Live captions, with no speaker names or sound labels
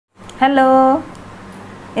Hello,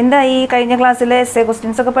 എന്തായി കഴിഞ്ഞ ക്ലാസ്സിലെ എസ്എ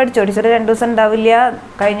ക്വസ്റ്റ്യൻസ് ഒക്കെ പഠിച്ചോ? ടീച്ചർ 2 ദിവസം ഉണ്ടാവില്ല,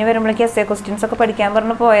 കഴിഞ്ഞ് വരുമ്പോഴേക്ക് എസ്എ ക്വസ്റ്റ്യൻസ് ഒക്കെ പഠിക്കാൻ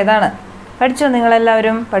പറഞ്ഞ് പോയതാണ്. പഠിച്ചോ?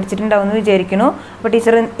 നിങ്ങളെല്ലാവരും പഠിച്ചിട്ടുണ്ടാവും എന്ന് വിചാരിക്കുന്നു. അപ്പോൾ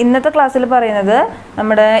ടീച്ചർ ഇന്നത്തെ ക്ലാസ്സിൽ പറയുന്നത്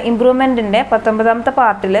നമ്മുടെ ഇമ്പ്രൂവ്മെൻറ്റിൻ്റെ 19ാമത്തെ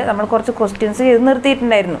പാർട്ടിൽ നമ്മൾ കുറച്ച് ക്വസ്റ്റ്യൻസ് ചെയ്ത്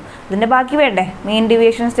നിർത്തിയിട്ടുണ്ടായിരുന്നു. അതിൻ്റെ ബാക്കി വേണ്ടേ? മീൻ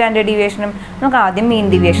ഡിവിയേഷനും സ്റ്റാൻഡേർഡ് ഡിവിയേഷനും. നമുക്ക് ആദ്യം മീൻ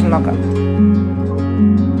ഡിവിയേഷൻ നോക്കാം.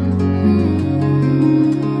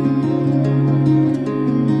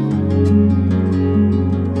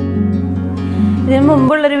 ഇതിന്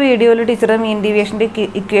മുമ്പുള്ളൊരു വീഡിയോയിൽ ടീച്ചർ മീൻ ഡീവിയേഷൻ്റെ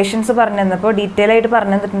ഇക്വേഷൻസ് പറഞ്ഞു തന്നപ്പോൾ ഡീറ്റെയിൽ ആയിട്ട്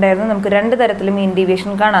പറഞ്ഞു തന്നിട്ടുണ്ടായിരുന്നു. നമുക്ക് 2 തരത്തിൽ മീൻ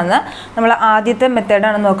ഡീവിയേഷൻ കാണാമെന്ന്. നമ്മൾ ആദ്യത്തെ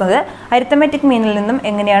മെത്തേഡാണ് നോക്കുന്നത്, അരിത്തമെറ്റിക് മീനിൽ നിന്നും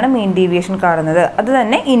എങ്ങനെയാണ് മീൻ ഡീവിയേഷൻ കാണുന്നത്. അത്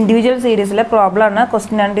തന്നെ ഇൻഡിവിജ്വൽ സീരീസിലെ പ്രോബ്ലമാണ്,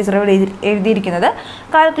 ക്വസ്റ്റ്യനാണ് ടീച്ചർ എഴുതിയിരിക്കുന്നത്.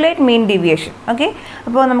 Calculate mean deviation. ഓക്കെ,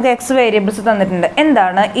 അപ്പോൾ നമുക്ക് എക്സ് വേരിയബിൾസ് തന്നിട്ടുണ്ട്.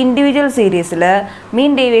 എന്താണ് ഇൻഡിവിജ്വൽ സീരീസിൽ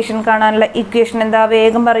മീൻ ഡീവിയേഷൻ കാണാനുള്ള ഇക്വേഷൻ? എന്താ?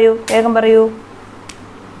 വേഗം പറയൂ.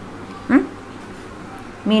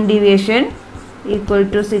 Mean deviation equal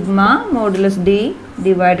to sigma modulus d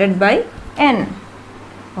divided by n.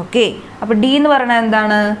 Okay, അപ്പോൾ d എന്ന് പറയുന്നത്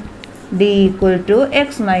എന്താണ്? d equal to x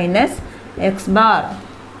minus x bar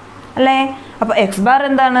അല്ലേ? അപ്പോൾ x bar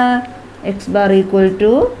എന്താണ്? x bar equal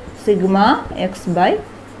to sigma x by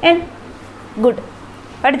n. Good,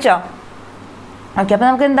 പഠിച്ചോ? ഓക്കെ, അപ്പോൾ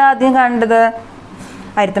നമുക്ക് എന്താ ആദ്യം കാണേണ്ടത്?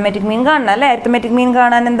 അരിത്തമെറ്റിക് മീൻ കാണണം അല്ലേ? അരിത്തമെറ്റിക് മീൻ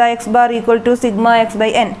കാണാൻ എന്താ? x bar equal to sigma x by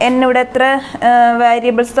n. n ഇവിടെ എത്ര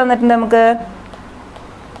വേരിയബിൾസ് തന്നിട്ടുണ്ട്? നമുക്ക്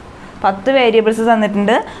 10 വേരിയബിൾസ്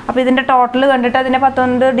തന്നിട്ടുണ്ട്. അപ്പോൾ ഇതിൻ്റെ ടോട്ടൽ കണ്ടിട്ട് അതിനെ 10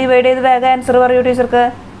 കൊണ്ട് ഡിവൈഡ് ചെയ്ത് വേഗം ആൻസർ പറയൂ ടീച്ചർക്ക്.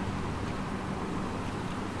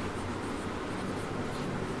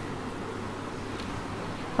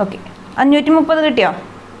 ഓക്കെ, 530 കിട്ടിയോ?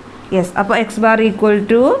 യെസ്. അപ്പോൾ X bar equal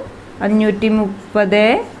to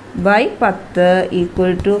 530/10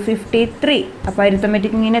 equal to 53. അപ്പോൾ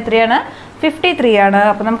അരിത്തമെറ്റിക് മീൻ എത്രയാണ്? 53 ആണ്.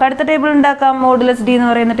 അപ്പോൾ നമുക്ക് അടുത്ത ടേബിൾ ഉണ്ടാക്കാം. മോഡുലസ് ഡി എന്ന്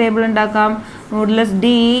പറയുന്ന ടേബിൾ ഉണ്ടാക്കാം. Modulus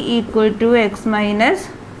D equal to X minus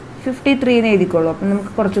 53 എന്ന് എഴുതിക്കോളൂ. അപ്പം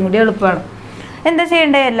നമുക്ക് കുറച്ചും കൂടി എളുപ്പമാണ്. എന്താ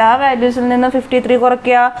ചെയ്യേണ്ടത്? എല്ലാ വാല്യൂസിൽ നിന്നും 53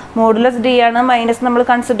 കുറയ്ക്കുക. മോഡുലസ് ഡി ആണ്, മൈനസ് നമ്മൾ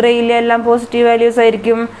കൺസിഡർ ചെയ്യില്ല, എല്ലാം പോസിറ്റീവ് വാല്യൂസ്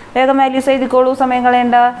ആയിരിക്കും. വേഗം വാല്യൂസ് എഴുതിക്കോളൂ, സമയം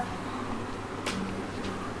കളയണ്ട.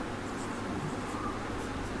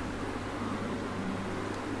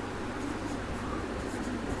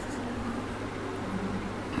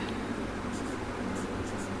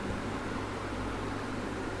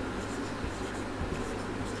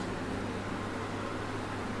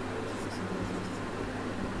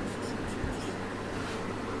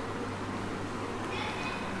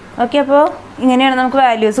 ഓക്കെ, അപ്പോൾ ഇങ്ങനെയാണ് നമുക്ക്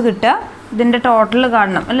വാല്യൂസ് കിട്ടുക. ഇതിൻ്റെ ടോട്ടൽ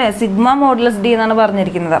കാണണം അല്ലേ? സിഗ്മ മോഡുലസ് ഡി എന്നാണ്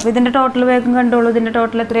പറഞ്ഞിരിക്കുന്നത്. അപ്പോൾ ഇതിൻ്റെ ടോട്ടൽ വേഗം കണ്ടോളൂ. ഇതിൻ്റെ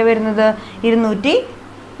ടോട്ടൽ എത്രയാണ് വരുന്നത്?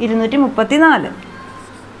 234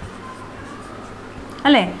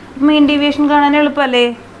 അല്ലേ? മീൻ ഡീവിയേഷൻ കാണാൻ എളുപ്പമല്ലേ?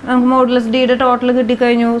 നമുക്ക് മോഡുലസ് ഡിയുടെ ടോട്ടൽ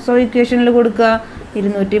കിട്ടിക്കഴിഞ്ഞു. സോ ഇക്വേഷനിൽ കൊടുക്കുക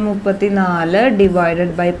 234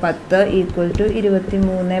 divided by 10 equal to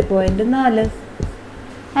 23.4.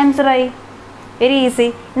 ആൻസറായി. Very easy.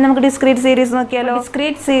 ഇനി നമുക്ക് ഡിസ്ക്രീറ്റ് സീരീസ് നോക്കിയാലോ?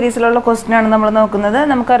 ഡിസ്ക്രീറ്റ് സീരീസിലുള്ള ക്വസ്റ്റ്യൻ ആണ് നമ്മൾ നോക്കുന്നത്.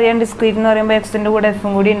 നമുക്കറിയാം ഡിസ്ക്രീറ്റ് എന്ന് പറയുമ്പോൾ എക്സിൻ്റെ കൂടെ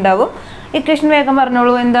എഫും കൂടി ഉണ്ടാവും. ഇക്വേഷൻ വേഗം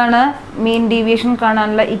പറഞ്ഞോളൂ. എന്താണ് മീൻ ഡീവിയേഷൻ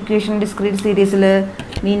കാണാനുള്ള ഇക്വേഷൻ ഡിസ്ക്രീറ്റ് സീരീസിൽ?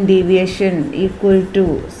 Mean deviation equal to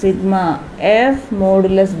sigma F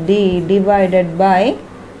modulus D divided by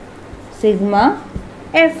sigma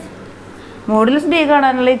F. Modulus D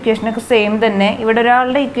കാണാനുള്ള ഇക്വേഷനൊക്കെ സെയിം തന്നെ. ഇവിടെ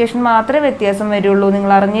ഒരാളുടെ ഇക്വേഷൻ മാത്രമേ വ്യത്യാസം വരുള്ളൂ.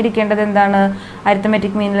 നിങ്ങൾ അറിഞ്ഞിരിക്കേണ്ടത് എന്താണ്?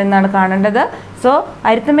 അരിത്തമെറ്റിക് മീനിൽ നിന്നാണ് കാണേണ്ടത്. സോ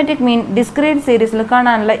അരിത്തമെറ്റിക് മീൻ ഡിസ്ക്രീറ്റ് സീരീസിൽ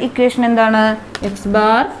കാണാനുള്ള ഇക്വേഷൻ എന്താണ്? X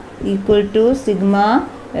bar equal to sigma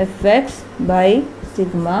F X by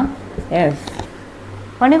sigma F.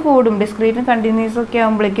 പണി കൂടും. ഡിസ്ക്രീറ്റും കണ്ടിന്യൂസ് ഒക്കെ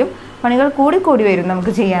ആകുമ്പോഴേക്കും പണികൾ കൂടി വരും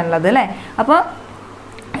നമുക്ക് ചെയ്യാനുള്ളത് അല്ലേ? അപ്പോൾ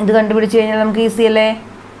ഇത് കണ്ടുപിടിച്ച് കഴിഞ്ഞാൽ നമുക്ക് ഈസി അല്ലേ?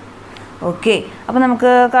 ഓക്കെ, അപ്പോൾ നമുക്ക്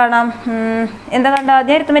കാണാം. എന്താ കണ്ട?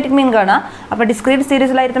 ആദ്യം അരിത്തമെറ്റിക് മീൻ കാണാം. അപ്പോൾ ഡിസ്ക്രീറ്റ്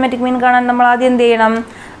സീരീസിൽ അരിത്തമെറ്റിക് മീൻ കാണാൻ നമ്മൾ ആദ്യം എന്ത് ചെയ്യണം?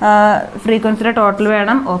 ഫ്രീക്വൻസിയുടെ ടോട്ടൽ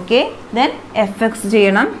വേണം. ഓക്കെ, ദെൻ എഫ് എക്സ്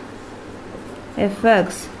ചെയ്യണം. എഫ്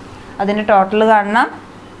എക്സ് അതിൻ്റെ ടോട്ടൽ കാണണം.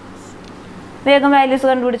 വേഗം വാല്യൂസ്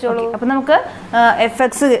കണ്ടുപിടിച്ചോളൂ. അപ്പോൾ നമുക്ക് എഫ്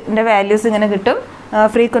എക്സിൻ്റെ വാല്യൂസ് ഇങ്ങനെ കിട്ടും.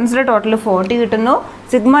 ഫ്രീക്വൻസിയുടെ ടോട്ടൽ 40 കിട്ടുന്നു.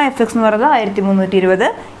 സിഗ്മ എഫ് എക്സ് എന്ന് പറയുന്നത് 1320.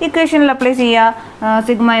 ഇക്വേഷനിൽ അപ്ലൈ ചെയ്യുക.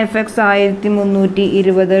 Sigma F X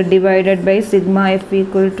 1320 divided by sigma F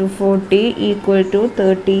equal to 40 equal to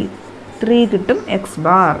 33 കിട്ടും എക്സ്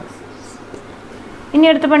ബാർ. ഇനി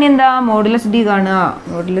അടുത്ത പണി എന്താ? മോഡുലസ് ഡി കാണുക.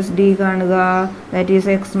 മോഡുലസ് ഡി കാണുക, ദാറ്റ് ഈസ്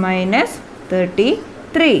എക്സ് മൈനസ്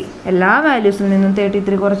 33. എല്ലാ വാല്യൂസിൽ നിന്നും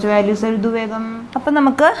 33 കുറച്ച് വാല്യൂസ് എഴുതു വേഗം. അപ്പം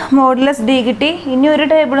നമുക്ക് മോഡുലസ് ഡി കിട്ടി. ഇനി ഒരു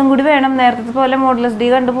ടേബിളും കൂടി വേണം. നേരത്തെ പോലെ മോഡുലസ് ഡി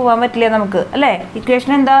കണ്ടു പോകാൻ പറ്റില്ല നമുക്ക് അല്ലേ?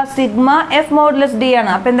 ഇക്വേഷൻ എന്താ? സിഗ്മ എഫ് മോഡുലസ് ഡി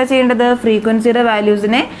ആണ്. അപ്പോൾ എന്താ ചെയ്യേണ്ടത്? ഫ്രീക്വൻസിയുടെ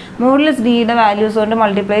വാല്യൂസിനെ മോഡുലസ് ഡിയുടെ വാല്യൂസ് കൊണ്ട്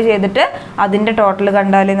മൾട്ടിപ്ലൈ ചെയ്തിട്ട് അതിൻ്റെ ടോട്ടൽ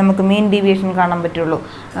കണ്ടാലേ നമുക്ക് മീൻ ഡീവിയേഷൻ കാണാൻ പറ്റുള്ളൂ.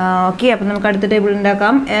 ഓക്കെ, അപ്പോൾ നമുക്ക് അടുത്ത ടേബിൾ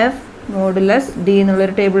ഉണ്ടാക്കാം. എഫ് മോഡുലസ് ഡി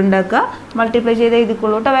എന്നുള്ളൊരു ടേബിൾ ഉണ്ടാക്കുക, മൾട്ടിപ്ലൈ ചെയ്ത്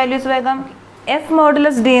എഴുതിക്കൊള്ളൂ കേട്ടോ വാല്യൂസ് വേഗം. എഫ്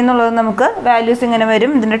മോഡുലസ് ഡി എന്നുള്ളത് നമുക്ക് വാല്യൂസ് ഇങ്ങനെ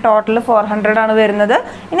വരും. ഇതിൻ്റെ ടോട്ടൽ 400 ആണ് വരുന്നത്.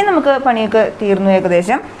 ഇനി നമുക്ക് പണിയൊക്കെ തീർന്നു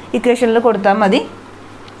ഏകദേശം. ഇക്വേഷനിൽ കൊടുത്താൽ മതി.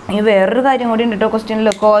 ഇനി വേറൊരു കാര്യം കൂടി ഉണ്ട് കേട്ടോ ക്വസ്റ്റ്യനിൽ,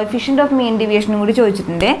 കോഎഫിഷ്യൻ്റ് ഓഫ് മീൻ ഡീവിയേഷനും കൂടി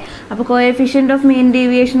ചോദിച്ചിട്ടുണ്ട്. അപ്പോൾ കോഎഫിഷ്യൻ്റ് ഓഫ് മീൻ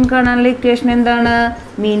ഡീവിയേഷൻ കാണാനുള്ള ഇക്വേഷൻ എന്താണ്?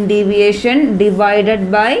 Mean deviation divided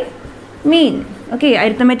by mean. Okay,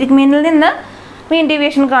 arithmetic മീനിൽ നിന്ന് മീൻ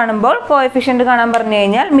ഡീവിയേഷൻ കാണുമ്പോൾ കോഎഫിഷ്യൻ്റ് കാണാൻ പറഞ്ഞു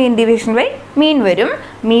കഴിഞ്ഞാൽ മീൻ ഡീവിയേഷൻ ബൈ മീൻ വരും.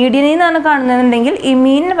 മീഡിയനിൽ നിന്നാണ് കാണുന്നതെന്നുണ്ടെങ്കിൽ ഈ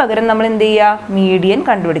മീനിന് പകരം നമ്മൾ എന്ത് ചെയ്യുക? മീഡിയൻ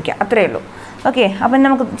കണ്ടുപിടിക്കുക, അത്രയേ ഉള്ളൂ. ഓക്കെ, അപ്പം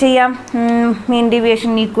നമുക്ക് ചെയ്യാം. Mean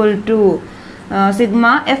deviation equal to sigma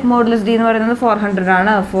F modulus D എന്ന് പറയുന്നത് 400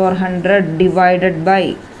 ആണ്. 400 ഡിവൈഡഡ് ബൈ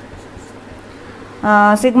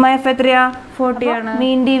സിഗ്മ എഫ് എത്രയാ? 40 ആണ്.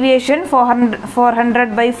 മീൻ ഡീവിയേഷൻ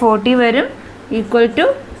 400 ബൈ 40 വരും, ഈക്വൽ ടു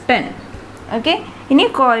 10. ഓക്കെ, ഇനി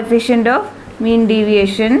coefficient of mean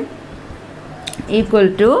deviation equal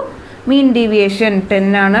to mean deviation 10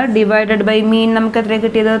 ആണ്, ഡിവൈഡഡ് ബൈ മീൻ നമുക്ക് എത്ര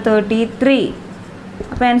കിട്ടിയത്? 33.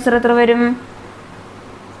 അപ്പോൾ ആൻസർ എത്ര വരും?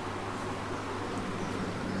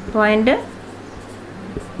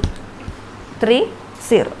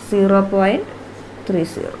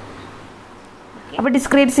 0.30. അപ്പോൾ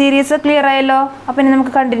ഡിസ്ക്രീറ്റ് സീരീസ് ക്ലിയർ ആയല്ലോ. അപ്പോൾ ഇനി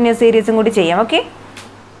നമുക്ക് കണ്ടിന്യൂസ് സീരീസും കൂടി ചെയ്യാം. ഓക്കെ,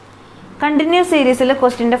 കണ്ടിന്യൂസ് സീരീസിൽ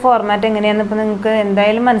ക്വസ്റ്റ്യൻ്റെ ഫോർമാറ്റ് എങ്ങനെയാണെന്ന് ഇപ്പോൾ നിങ്ങൾക്ക്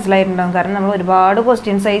എന്തായാലും മനസ്സിലായിട്ടുണ്ടാകും. കാരണം നമ്മൾ ഒരുപാട്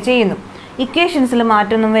ക്വസ്റ്റ്യൻസ് ആയി ചെയ്യുന്നു. ഇക്വേഷൻസിൽ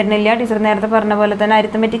മാറ്റമൊന്നും വരുന്നില്ല. ടീച്ചർ നേരത്തെ പറഞ്ഞ പോലെ തന്നെ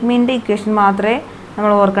അരിത്തമെറ്റിക് മീനിൻ്റെ ഇക്വേഷൻ മാത്രമേ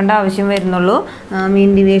നമ്മൾ ഓർക്കേണ്ട ആവശ്യം വരുന്നുള്ളൂ. മീൻ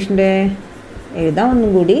ഡീവിയേഷൻ്റെ എഴുതാം ഒന്നും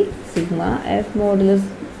കൂടി. Sigma F modulus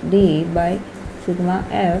D by sigma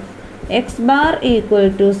F X bar equal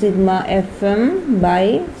to sigma F M by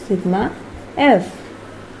sigma F.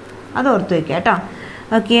 അത് ഓർത്ത് വയ്ക്കുക കേട്ടോ.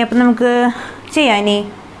 ഓക്കെ, അപ്പം നമുക്ക് ചെയ്യാം. ഇനി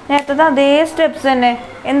നേരത്തെ അതേ സ്റ്റെപ്സ് തന്നെ.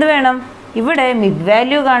 എന്ത് വേണം? ഇവിടെ മിഡ്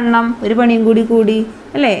വാല്യൂ കാണണം. ഒരു പണിയും കൂടി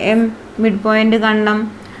അല്ലേ? മിഡ് പോയിൻ്റ് കാണണം.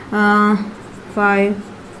 5,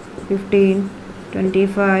 15,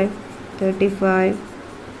 25, 35,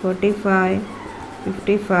 45,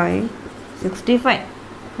 55, 65.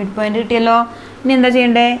 മിഡ് പോയിൻ്റ് കിട്ടിയല്ലോ. ഇനി എന്താ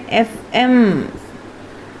ചെയ്യേണ്ടത്? എഫ് എം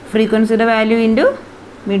ഫ്രീക്വൻസിയുടെ value into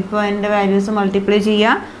mid പോയിൻ്റിൻ്റെ values multiply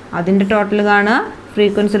ചെയ്യുക. അതിൻ്റെ ടോട്ടൽ കാണുക,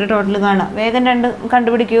 ഫ്രീക്വൻസിയുടെ ടോട്ടൽ കാണുക. വേഗം രണ്ട്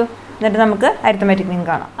കണ്ടുപിടിക്കൂ. എന്നിട്ട് നമുക്ക് അരിത്തമെറ്റിക് മീൻ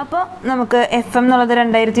കാണാം. അപ്പോൾ നമുക്ക് എഫ് എം എന്നുള്ളത്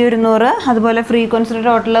 2100, അതുപോലെ ഫ്രീക്വൻസിയുടെ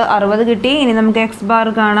ടോട്ടൽ 60 കിട്ടി. ഇനി നമുക്ക് എക്സ് ബാർ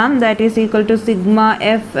കാണാം. That is equal to sigma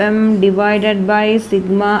F M divided by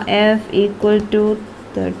sigma F equal to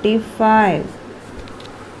 35.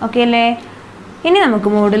 Okay അല്ലേ? ഇനി നമുക്ക്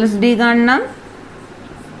മോഡുലസ് ഡി കാണണം.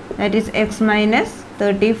 That is X minus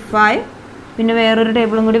 35. പിന്നെ വേറൊരു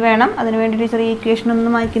ടേബിളും കൂടി വേണം. അതിന് വേണ്ടി ടീച്ചർ ഈ ഇക്വേഷൻ ഒന്ന്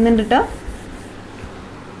മായ്ക്കുന്നുണ്ട് കേട്ടോ.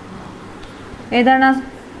 ഏതാണ്?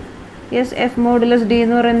 യെസ്, എഫ് മോഡുലസ് ഡി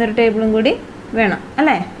എന്ന് പറയുന്നൊരു ടേബിളും കൂടി വേണം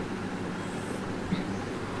അല്ലേ?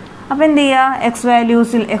 അപ്പോൾ എന്ത് ചെയ്യുക? X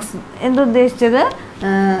വാല്യൂസിൽ X എന്തുദ്ദേശിച്ചത്?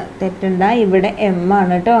 തെറ്റണ്ട, ഇവിടെ എം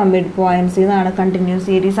ആണ് കേട്ടോ. മിഡ് പോയിൻറ്റ്സിൽ നിന്നാണ്. കണ്ടിന്യൂസ്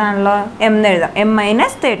സീരീസ് ആണല്ലോ. എം എന്ന് എഴുതാം. M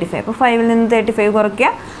minus 35. അപ്പോൾ 5ൽ നിന്ന് 35 കുറയ്ക്കുക.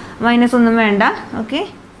 മൈനസ് ഒന്നും വേണ്ട. ഓക്കെ,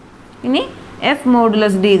 ഇനി എഫ്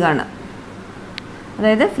മോഡുലസ് ഡി കാണാം.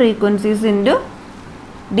 അതായത് ഫ്രീക്വൻസീസ് ഇൻറ്റു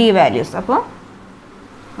ഡി വാല്യൂസ്. അപ്പോൾ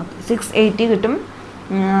 680 കിട്ടും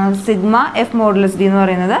സിഗ്മ എഫ് മോഡുലസ് ഡി എന്ന്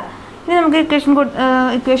പറയുന്നത്. ഇനി നമുക്ക്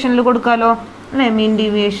ഇക്വേഷനിൽ കൊടുക്കാമല്ലോ അല്ലേ? Mean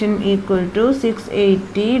deviation equal to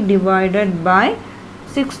 680 divided by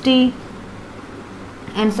 60.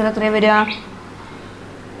 Answer എത്രയാണ് വരിക?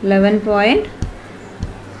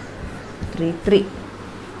 11.33.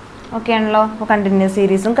 ഓക്കെ ആണല്ലോ. അപ്പോൾ കണ്ടിന്യൂസ്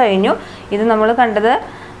സീരീസും കഴിഞ്ഞു. ഇത് നമ്മൾ കണ്ടത്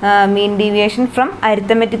മീൻ ഡീവിയേഷൻ ഫ്രം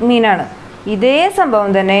അരിത്തമെറ്റിക് മീനാണ്. ഇതേ സംഭവം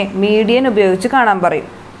തന്നെ മീഡിയൻ ഉപയോഗിച്ച് കാണാൻ പറയും.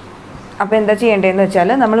 അപ്പോൾ എന്താ ചെയ്യേണ്ടതെന്ന് വെച്ചാൽ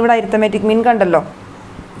നമ്മളിവിടെ അരിത്തമെറ്റിക് മീൻ കണ്ടല്ലോ.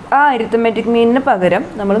 ആ അരിത്തമെറ്റിക് മീനിന് പകരം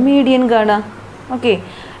നമ്മൾ മീഡിയൻ കാണുക. ഓക്കെ,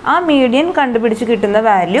 ആ മീഡിയൻ കണ്ടുപിടിച്ച് കിട്ടുന്ന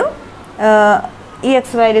വാല്യൂ ഈ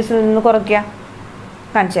എക്സ് വാല്യൂസിൽ നിന്ന് കുറയ്ക്കുക.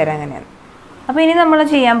 കാണിച്ചു തരാം എങ്ങനെയാണ്. അപ്പോൾ ഇനി നമ്മൾ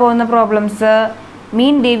ചെയ്യാൻ പോകുന്ന problems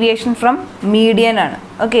mean deviation from median ആണ്.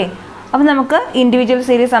 ഓക്കെ, അപ്പോൾ നമുക്ക് ഇൻഡിവിജ്വൽ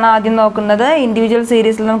സീരീസ് ആണ് ആദ്യം നോക്കുന്നത്. ഇൻഡിവിജ്വൽ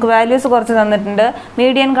സീരീസിൽ നമുക്ക് വാല്യൂസ് കുറച്ച് തന്നിട്ടുണ്ട്.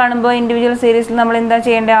 മീഡിയൻ കാണുമ്പോൾ ഇൻഡിവിജ്വൽ സീരീസിൽ നമ്മൾ എന്താ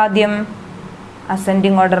ചെയ്യേണ്ടത്? ആദ്യം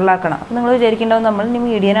അസെൻഡിങ് ഓർഡറിലാക്കണം. അപ്പോൾ നിങ്ങൾ വിചാരിക്കേണ്ടത് നമ്മൾ ഇനി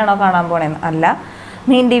മീഡിയൻ ആണോ കാണാൻ പോണേന്ന്? അല്ല,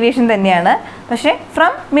 മീൻ ഡീവിയേഷൻ തന്നെയാണ്, പക്ഷേ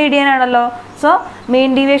ഫ്രം മീഡിയൻ ആണല്ലോ. സോ മീൻ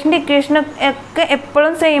ഡീവിയേഷൻ്റെ ഇക്വേഷനൊക്കെ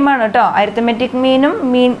എപ്പോഴും സെയിം ആണ് കേട്ടോ. അരിത്തമെറ്റിക് മീനും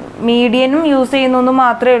മീഡിയനും യൂസ് ചെയ്യുന്നു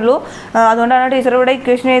മാത്രമേ ഉള്ളൂ. അതുകൊണ്ടാണ് ടീച്ചർ ഇവിടെ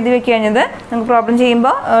ഇക്വേഷൻ എഴുതി വെക്കുകഴിഞ്ഞത്. നമുക്ക് പ്രോബ്ലം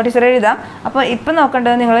ചെയ്യുമ്പോൾ ടീച്ചർ എഴുതാം. അപ്പോൾ ഇപ്പം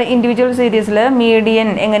നോക്കേണ്ടത് നിങ്ങൾ ഇൻഡിവിജ്വൽ സീരീസിൽ മീഡിയൻ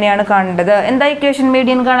എങ്ങനെയാണ് കാണേണ്ടത്. എന്താ ഇക്വേഷൻ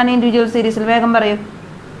മീഡിയൻ കാണാൻ ഇൻഡിവിജ്വൽ സീരീസിൽ? വേഗം പറയൂ.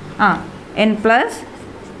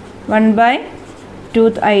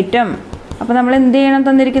 n+1/2th item. അപ്പോൾ നമ്മൾ എന്ത് ചെയ്യണം?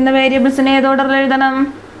 തന്നിരിക്കുന്ന വേരിയബിൾസിനെ ഏത് ഓർഡറിൽ എഴുതണം?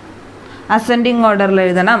 അസെൻഡിങ് ഓർഡറിൽ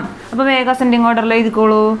എഴുതണം. അപ്പോൾ വേഗം അസെൻഡിങ് ഓർഡറിൽ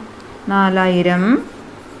എഴുതിക്കോളൂ. 4000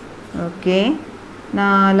 ഓക്കെ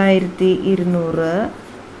 4200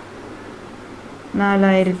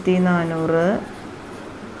 4400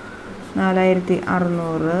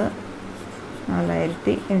 4600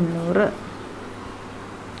 4800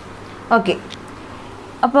 ഓക്കെ.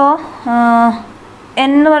 അപ്പോൾ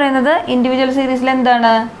എന്ന് പറയുന്നത് ഇൻഡിവിജ്വൽ സീരീസിൽ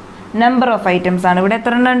എന്താണ് നമ്പർ ഓഫ് ഐറ്റംസ് ആണ്. ഇവിടെ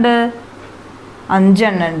എത്ര എണ്ണം ഉണ്ട് 5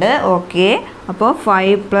 എണ്ണം ഉണ്ട്. ഓക്കെ. അപ്പോൾ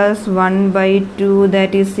 5 + 1/2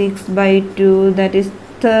 that is 6/2 that is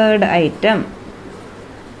third item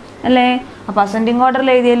അല്ലേ. അപ്പോൾ അസെൻഡിങ് ഓർഡറിൽ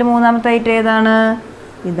എഴുതിയതിൽ മൂന്നാമത്തെ ഐറ്റം ഏതാണ്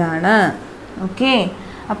ഇതാണ്. ഓക്കെ.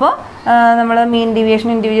 അപ്പോൾ നമ്മൾ മീൻ ഡീവിയേഷൻ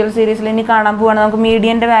ഇൻഡിവിജ്വൽ സീരീസിൽ ഇനി കാണാൻ പോവാണ്. നമുക്ക്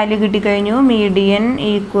മീഡിയൻ്റെ വാല്യൂ കിട്ടിക്കഴിഞ്ഞു. മീഡിയൻ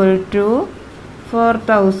 =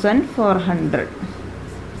 4400.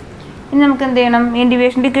 ഇനി നമുക്ക് എന്ത് ചെയ്യണം മീൻ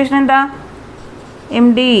ഡീവിയേഷൻ്റെ ഇക്വേഷൻ എന്താ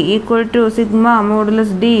MD = sigma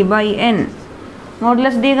modulus D by N.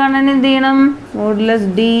 Modulus D കാണാൻ എന്ത് ചെയ്യണം modulus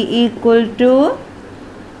D =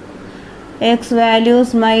 x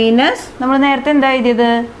values minus നമ്മൾ നേരത്തെ എന്താ എഴുതിയത്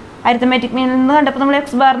അരിത്തമാറ്റിക് മീനിൽ നിന്ന് കണ്ടപ്പോൾ നമ്മൾ x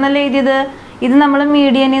ബാർ എന്നല്ലേ എഴുതിയത്. ഇത് നമ്മൾ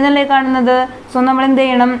മീഡിയൻ എന്നല്ലേ കാണുന്നത്. സോ നമ്മൾ എന്ത്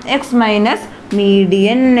ചെയ്യണം x മൈനസ്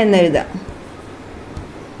മീഡിയൻ എന്ന് എഴുതാം.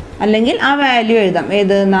 അല്ലെങ്കിൽ ആ വാല്യൂ എഴുതാം.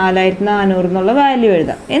 ഏത് 4400 എന്നുള്ള വാല്യൂ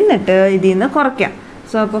എഴുതാം. എന്നിട്ട് ഇതിൽ നിന്ന് കുറയ്ക്കാം.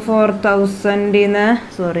 സോ അപ്പോൾ 4000 നിന്ന്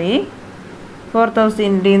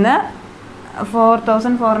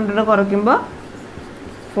 4400 കുറയ്ക്കുമ്പോൾ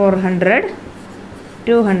 400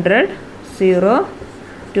 200 0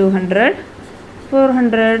 200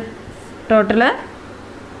 400 ടോട്ടൽ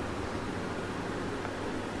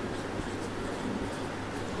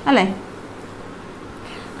അല്ലേ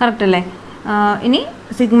കറക്റ്റ് അല്ലേ. ഇനി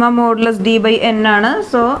sigma modulus D by N ആണ്.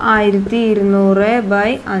 സോ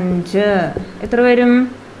 1200/5 എത്ര വരും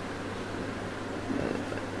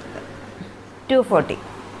 240.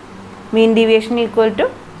 മീൻ ഡീവിയേഷൻ =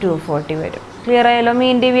 240 വരും. ക്ലിയർ ആയല്ലോ.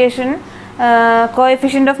 Mean deviation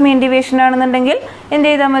coefficient of mean deviation ആണെന്നുണ്ടെങ്കിൽ എന്ത്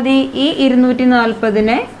ചെയ്താൽ മതി ഈ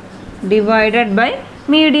 240നെ ഡിവൈഡഡ് ബൈ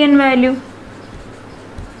മീഡിയൻ വാല്യൂ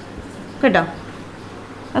കേട്ടോ.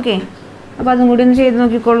 ഓക്കെ. അപ്പോൾ അതും കൂടി ഒന്ന് ചെയ്ത്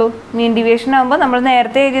നോക്കിക്കോളൂ. മീൻ ഡീവിയേഷൻ ആകുമ്പോൾ നമ്മൾ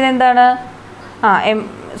നേരത്തെ എഴുതിയത് എന്താണ്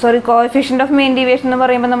കോഎഫിഷ്യൻ്റ് ഓഫ് മീൻ ഡീവിയേഷൻ എന്ന്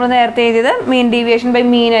പറയുമ്പോൾ നമ്മൾ നേരത്തെ എഴുതിയത് മീൻ ഡീവിയേഷൻ ബൈ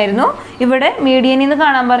മീൻ ആയിരുന്നു. ഇവിടെ മീഡിയനിൽ നിന്ന്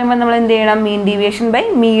കാണാൻ പറയുമ്പോൾ നമ്മൾ എന്ത് ചെയ്യണം മീൻ ഡീവിയേഷൻ ബൈ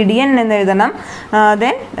മീഡിയൻ എന്ന് എഴുതണം.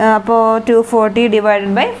 ദെൻ അപ്പോൾ 240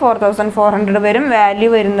 ഡിവൈഡഡ് ബൈ 4400 വരും. വാല്യൂ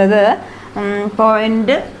വരുന്നത്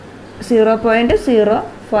 0.054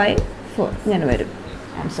 ഇങ്ങനെ വരും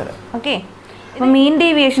ആൻസർ. ഓക്കെ. അപ്പോൾ മീൻ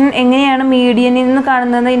ഡീവിയേഷൻ എങ്ങനെയാണ് മീഡിയനിൽ നിന്ന്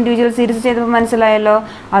കാണുന്നത് ഇൻഡിവിജ്വൽ സീരീസ് ചെയ്തപ്പോൾ മനസ്സിലായല്ലോ.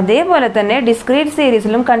 അതേപോലെ തന്നെ ഡിസ്ക്രീറ്റ്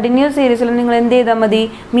സീരീസിലും കണ്ടിന്യൂസ് സീരീസിലും നിങ്ങൾ എന്ത് ചെയ്താൽ മതി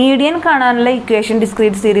മീഡിയൻ കാണാനുള്ള ഇക്വേഷൻ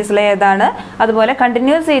ഡിസ്ക്രീറ്റ് സീരീസിലെ ഏതാണ്. അതുപോലെ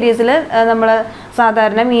കണ്ടിന്യൂസ് സീരീസിൽ നമ്മൾ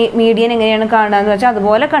സാധാരണ മീഡിയൻ എങ്ങനെയാണ് കാണുക എന്ന് വെച്ചാൽ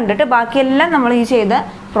അതുപോലെ കണ്ടിട്ട് ബാക്കിയെല്ലാം നമ്മൾ ഈ ചെയ്ത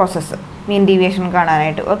പ്രോസസ്സ് മീൻ ഡീവിയേഷൻ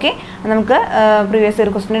കാണാനായിട്ട്. ഓക്കെ. നമുക്ക് പ്രീവിയസ്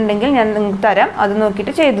ഇയർ ക്വസ്റ്റ്യൻ ഉണ്ടെങ്കിൽ ഞാൻ നിങ്ങൾക്ക് തരാം. അത്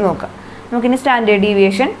നോക്കിയിട്ട് ചെയ്ത് നോക്കാം. നമുക്കിനി സ്റ്റാൻഡേർഡ്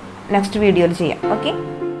ഡീവിയേഷൻ നെക്സ്റ്റ് വീഡിയോയിൽ ചെയ്യാം. ഓക്കെ.